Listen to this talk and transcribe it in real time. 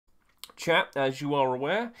Chat, as you are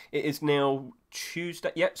aware, it is now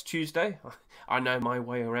Tuesday. Yeah, it's Tuesday. I know my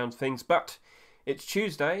way around things, but it's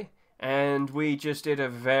Tuesday, and we just did a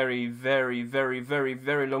very, very, very, very,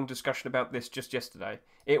 very long discussion about this just yesterday.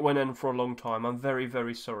 It went on for a long time. I'm very,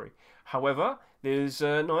 very sorry. However, there's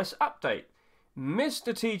a nice update.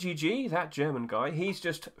 Mr. TGG, that German guy, he's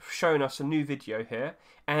just shown us a new video here,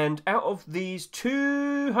 and out of these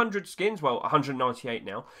 200 skins, well, 198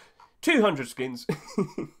 now, 200 skins,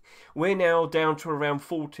 we're now down to around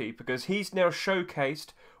 40 because he's now showcased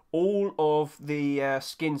all of the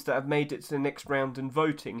skins that have made it to the next round in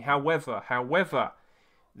voting. However,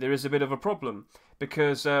 there is a bit of a problem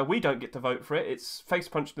because we don't get to vote for it. It's Face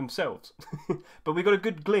Punch themselves. But we got a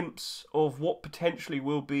good glimpse of what potentially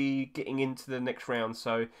will be getting into the next round.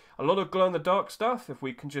 So a lot of glow-in-the-dark stuff. If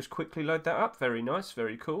we can just quickly load that up. Very nice,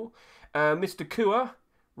 very cool. Mr. Kua,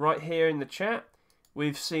 right here in the chat.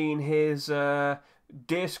 We've seen his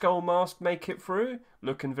deer skull mask make it through.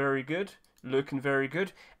 Looking very good. Looking very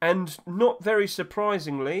good. And not very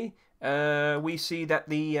surprisingly, we see that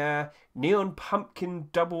the Neon Pumpkin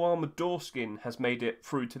Double Armored Door skin has made it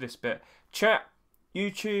through to this bit. Chat,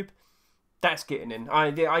 YouTube, that's getting in.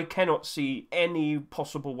 I cannot see any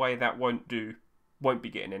possible way that won't be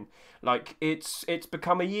getting in. Like, it's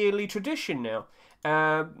become a yearly tradition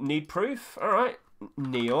now. Need proof? Alright.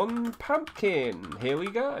 Neon Pumpkin. Here we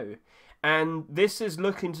go. And this is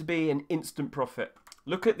looking to be an instant profit.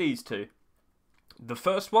 Look at these two. The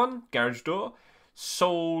first one, Garage Door,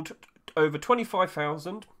 sold over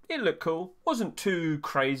 25,000. It looked cool. Wasn't too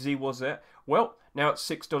crazy, was it? Well, now it's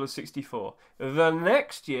 $6.64. The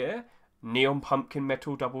next year, Neon Pumpkin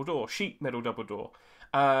Metal Double Door, Sheet Metal Double Door.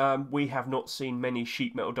 We have not seen many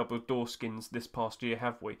sheet metal double door skins this past year,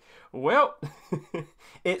 have we? Well,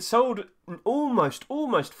 it sold almost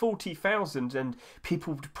 40,000, and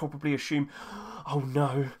people would probably assume, oh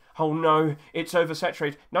no, it's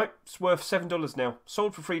oversaturated. No, it's worth $7 now.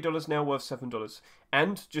 Sold for $3 now, worth $7.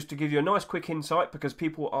 And just to give you a nice quick insight, because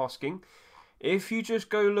people were asking, if you just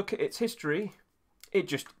go look at its history, it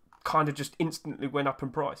just kind of just instantly went up in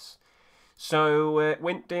price. So it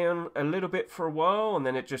went down a little bit for a while, and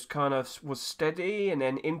then it just kind of was steady, and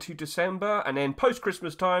then into December, and then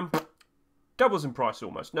post-Christmas time, doubles in price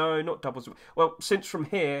almost. No, not doubles. Well, since from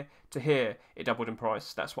here to here, it doubled in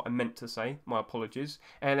price. That's what I meant to say. My apologies.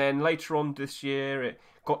 And then later on this year, it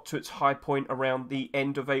got to its high point around the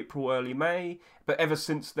end of April, early May. But ever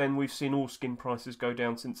since then, we've seen all skin prices go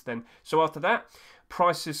down since then. So after that,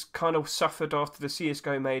 prices kind of suffered after the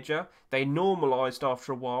CSGO major. They normalised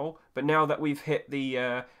after a while, but now that we've hit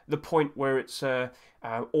the point where it's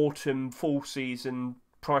autumn, fall season,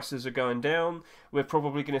 prices are going down. We're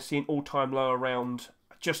probably going to see an all-time low around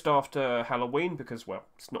just after Halloween because, well,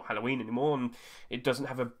 it's not Halloween anymore and it doesn't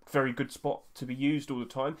have a very good spot to be used all the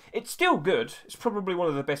time. It's still good. It's probably one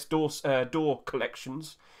of the best door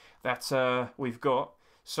collections that we've got.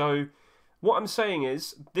 So what I'm saying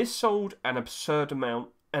is, this sold an absurd amount,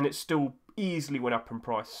 and it still easily went up in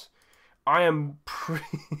price. I am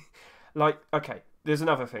like, okay, there's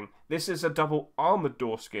another thing. This is a double armored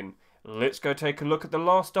door skin. Let's go take a look at the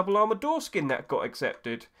last double armored door skin that got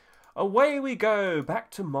accepted. Away we go, back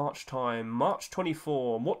to March time, March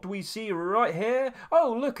 24. And what do we see right here?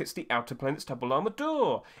 Oh, look, it's the Outer Planets double armored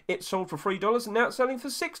door. It sold for $3, and now it's selling for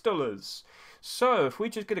 $6. So, if we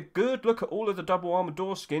just get a good look at all of the double armored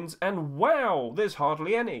door skins, and wow, there's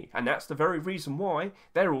hardly any. And that's the very reason why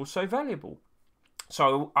they're all so valuable.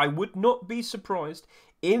 So, I would not be surprised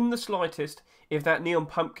in the slightest if that Neon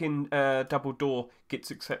Pumpkin double door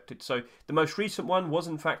gets accepted. So, the most recent one was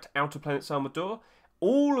in fact Outer Planets Armored Door.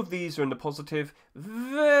 All of these are in the positive.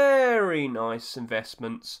 Very nice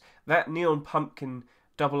investments. That Neon Pumpkin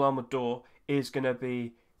double armored door is going to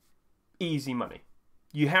be easy money.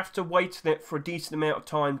 You have to wait on it for a decent amount of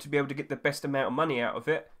time to be able to get the best amount of money out of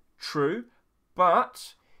it. True.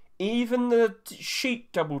 But even the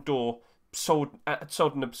sheet double door sold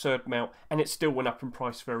an absurd amount, and it still went up in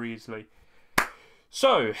price very easily.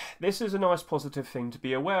 So, this is a nice positive thing to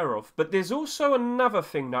be aware of. But there's also another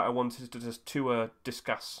thing that I wanted to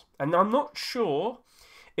discuss. And I'm not sure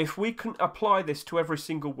if we can apply this to every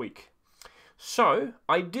single week. So,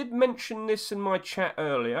 I did mention this in my chat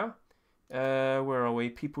earlier. Where are we?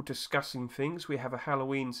 People discussing things. We have a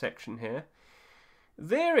Halloween section here.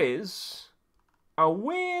 There is a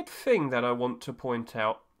weird thing that I want to point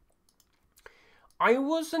out. I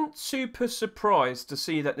wasn't super surprised to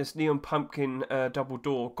see that this Neon Pumpkin double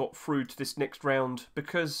door got through to this next round,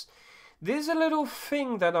 because there's a little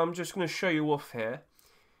thing that I'm just going to show you off here.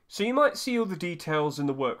 So you might see all the details in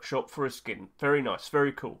the workshop for a skin. Very nice,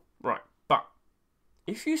 very cool. Right, but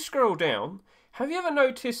if you scroll down, Have you ever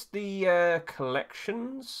noticed the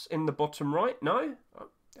collections in the bottom right? No?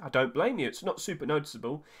 I don't blame you. It's not super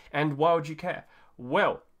noticeable. And why would you care?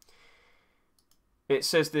 Well, it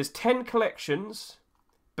says there's 10 collections,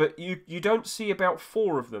 but you don't see about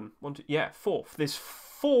 4 of them. Yeah, 4. There's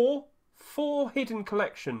four hidden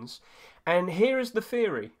collections. And here is the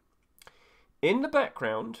theory. In the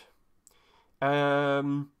background,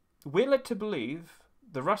 we're led to believe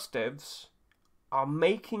the Rust devs are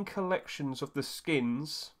making collections of the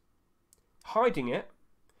skins, hiding it,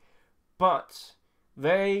 but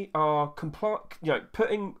they are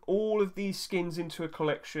putting all of these skins into a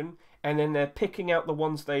collection, and then they're picking out the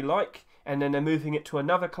ones they like, and then they're moving it to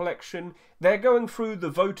another collection. They're going through the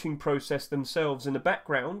voting process themselves in the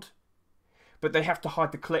background, but they have to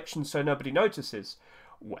hide the collection so nobody notices.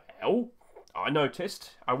 Well, I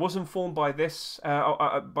noticed. I was informed by this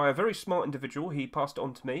by a very smart individual. He passed it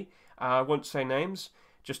on to me. I won't say names,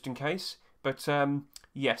 just in case. But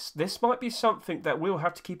yes, this might be something that we'll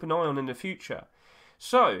have to keep an eye on in the future.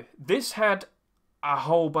 So, this had a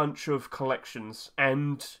whole bunch of collections.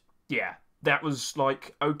 And, yeah, that was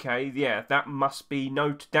like, okay, yeah, that must be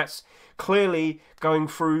that's clearly going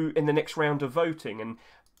through in the next round of voting. And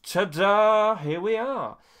ta-da! Here we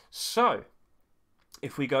are. So,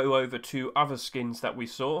 if we go over to other skins that we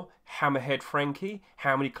saw, Hammerhead Frankie,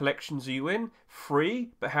 how many collections are you in? 3,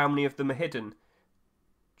 but how many of them are hidden?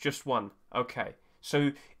 Just 1. Okay.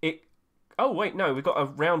 So it... Oh, wait, no, we've got a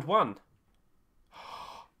round 1.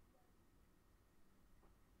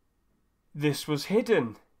 This was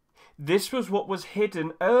hidden. This was what was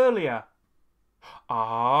hidden earlier.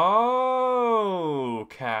 Oh,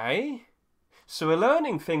 okay. So we're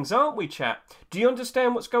learning things, aren't we, chat? Do you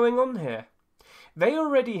understand what's going on here? They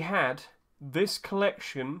already had this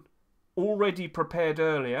collection already prepared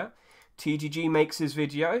earlier. TGG makes his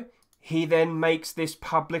video. He then makes this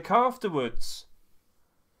public afterwards.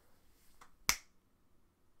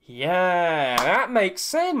 Yeah, that makes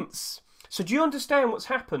sense. So do you understand what's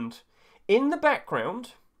happened? In the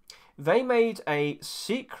background, they made a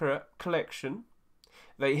secret collection.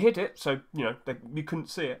 They hid it, so, you couldn't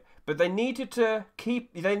see it. But they needed to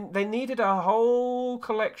keep... They needed a whole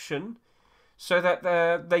collection so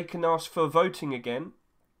that they can ask for voting again.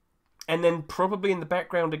 And then probably in the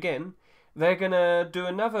background again, they're going to do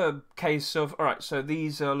another case of, alright, so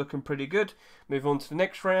these are looking pretty good. Move on to the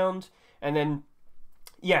next round. And then,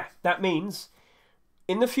 yeah, that means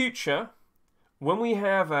in the future, when we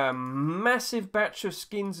have a massive batch of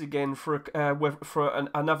skins again for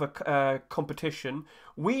another competition,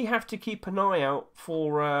 we have to keep an eye out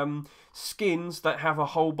for skins that have a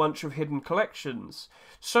whole bunch of hidden collections.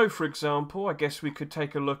 So, for example, I guess we could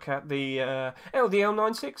take a look at the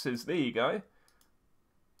L96s. There you go.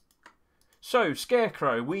 So,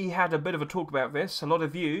 Scarecrow, we had a bit of a talk about this. A lot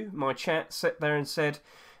of you, my chat, sat there and said,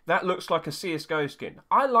 that looks like a CSGO skin.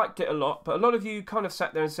 I liked it a lot, but a lot of you kind of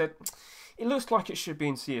sat there and said, it looks like it should be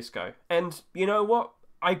in CSGO. And you know what?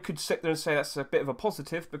 I could sit there and say that's a bit of a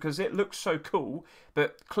positive because it looks so cool,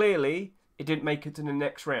 but clearly it didn't make it to the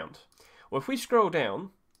next round. Well, if we scroll down,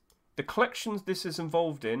 the collections this is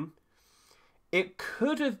involved in, it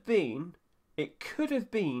could have been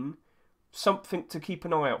something to keep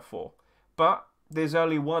an eye out for. But there's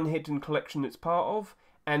only one hidden collection it's part of,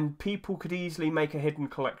 and people could easily make a hidden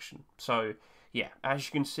collection. So, yeah, as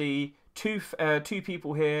you can see, two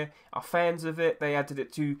people here are fans of it. They added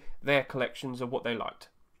it to their collections of what they liked.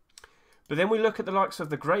 But then we look at the likes of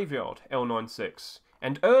the Graveyard L96.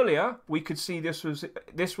 And earlier, we could see this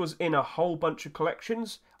was in a whole bunch of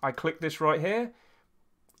collections. I click this right here,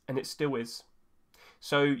 and it still is.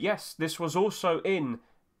 So, yes, this was also in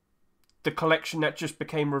the collection that just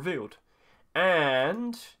became revealed.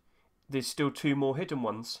 And there's still 2 more hidden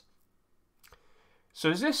ones. So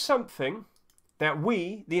is this something that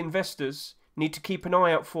we, the investors, need to keep an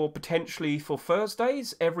eye out for potentially for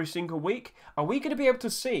Thursdays every single week? Are we going to be able to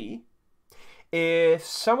see if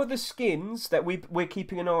some of the skins that we're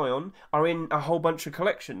keeping an eye on are in a whole bunch of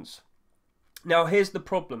collections? Now, here's the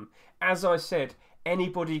problem. As I said,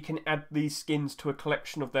 anybody can add these skins to a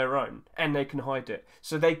collection of their own, and they can hide it.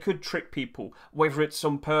 So they could trick people, whether it's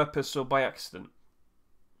on purpose or by accident.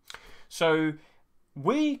 So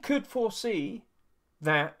we could foresee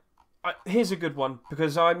that. Here's a good one,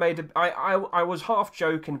 because I was half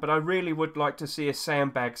joking, but I really would like to see a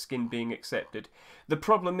sandbag skin being accepted. The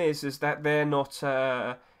problem is that they're not.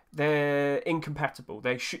 They're incompatible.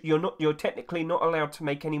 You're technically not allowed to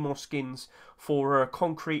make any more skins for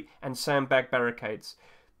concrete and sandbag barricades.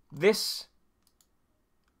 This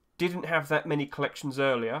didn't have that many collections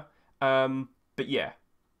earlier, but yeah,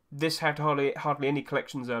 this had hardly any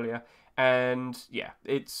collections earlier, And yeah,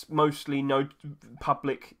 it's mostly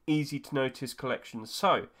public, easy to notice collections.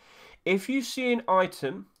 So if you see an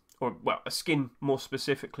item, or well, a skin more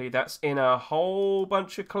specifically, that's in a whole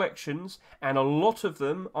bunch of collections and a lot of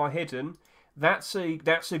them are hidden, that's a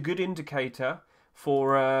good indicator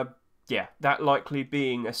for yeah, that likely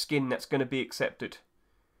being a skin that's going to be accepted.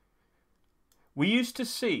 We used to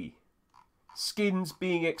see skins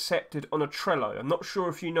being accepted on a Trello. I'm not sure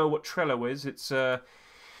if you know what Trello is. It's I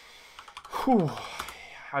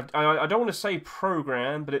don't want to say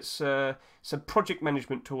program, but it's a project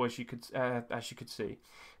management tool, as you could see.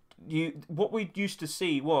 What we used to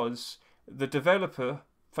see was the developer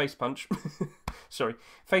Facepunch, sorry,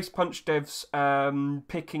 Facepunch devs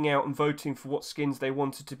picking out and voting for what skins they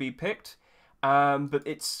wanted to be picked. But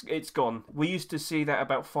it's gone. We used to see that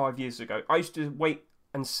about 5 years ago. I used to wait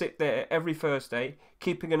and sit there every Thursday,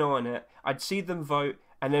 keeping an eye on it. I'd see them vote,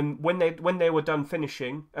 and then when they were done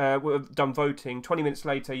finishing, were done voting, 20 minutes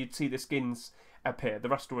later, you'd see the skins appear, the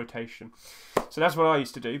Rustle rotation. So that's what I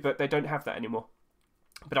used to do, but they don't have that anymore.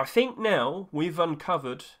 But I think now we've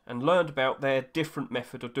uncovered and learned about their different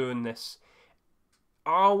method of doing this.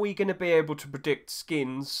 Are we going to be able to predict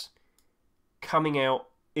skins coming out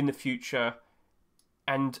in the future?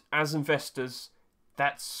 And as investors,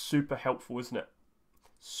 that's super helpful, isn't it?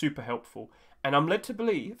 Super helpful. And I'm led to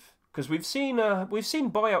believe, because we've seen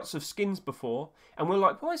buyouts of skins before, and we're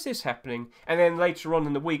like, why is this happening? And then later on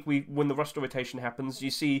in the week, when the Rustle rotation happens,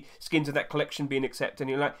 you see skins of that collection being accepted, and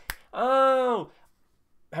you're like, oh,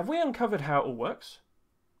 have we uncovered how it all works?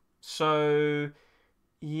 So,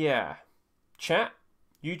 yeah. Chat,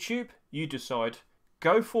 YouTube, you decide.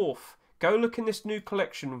 Go forth. Go look in this new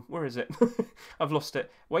collection. Where is it? I've lost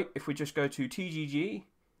it. Wait, if we just go to TGG,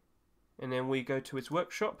 and then we go to its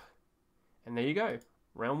workshop, and there you go.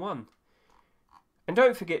 Round 1. And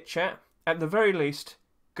don't forget, chat, at the very least,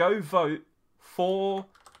 go vote for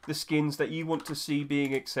the skins that you want to see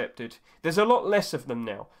being accepted. There's a lot less of them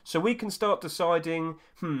now, so we can start deciding,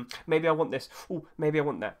 maybe I want this, maybe I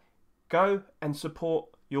want that. Go and support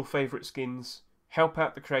your favourite skins, help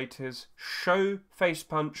out the creators, show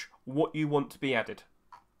Facepunch what you want to be added.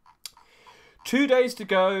 2 days to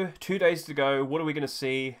go, 2 days to go. What are we going to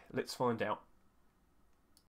see? Let's find out.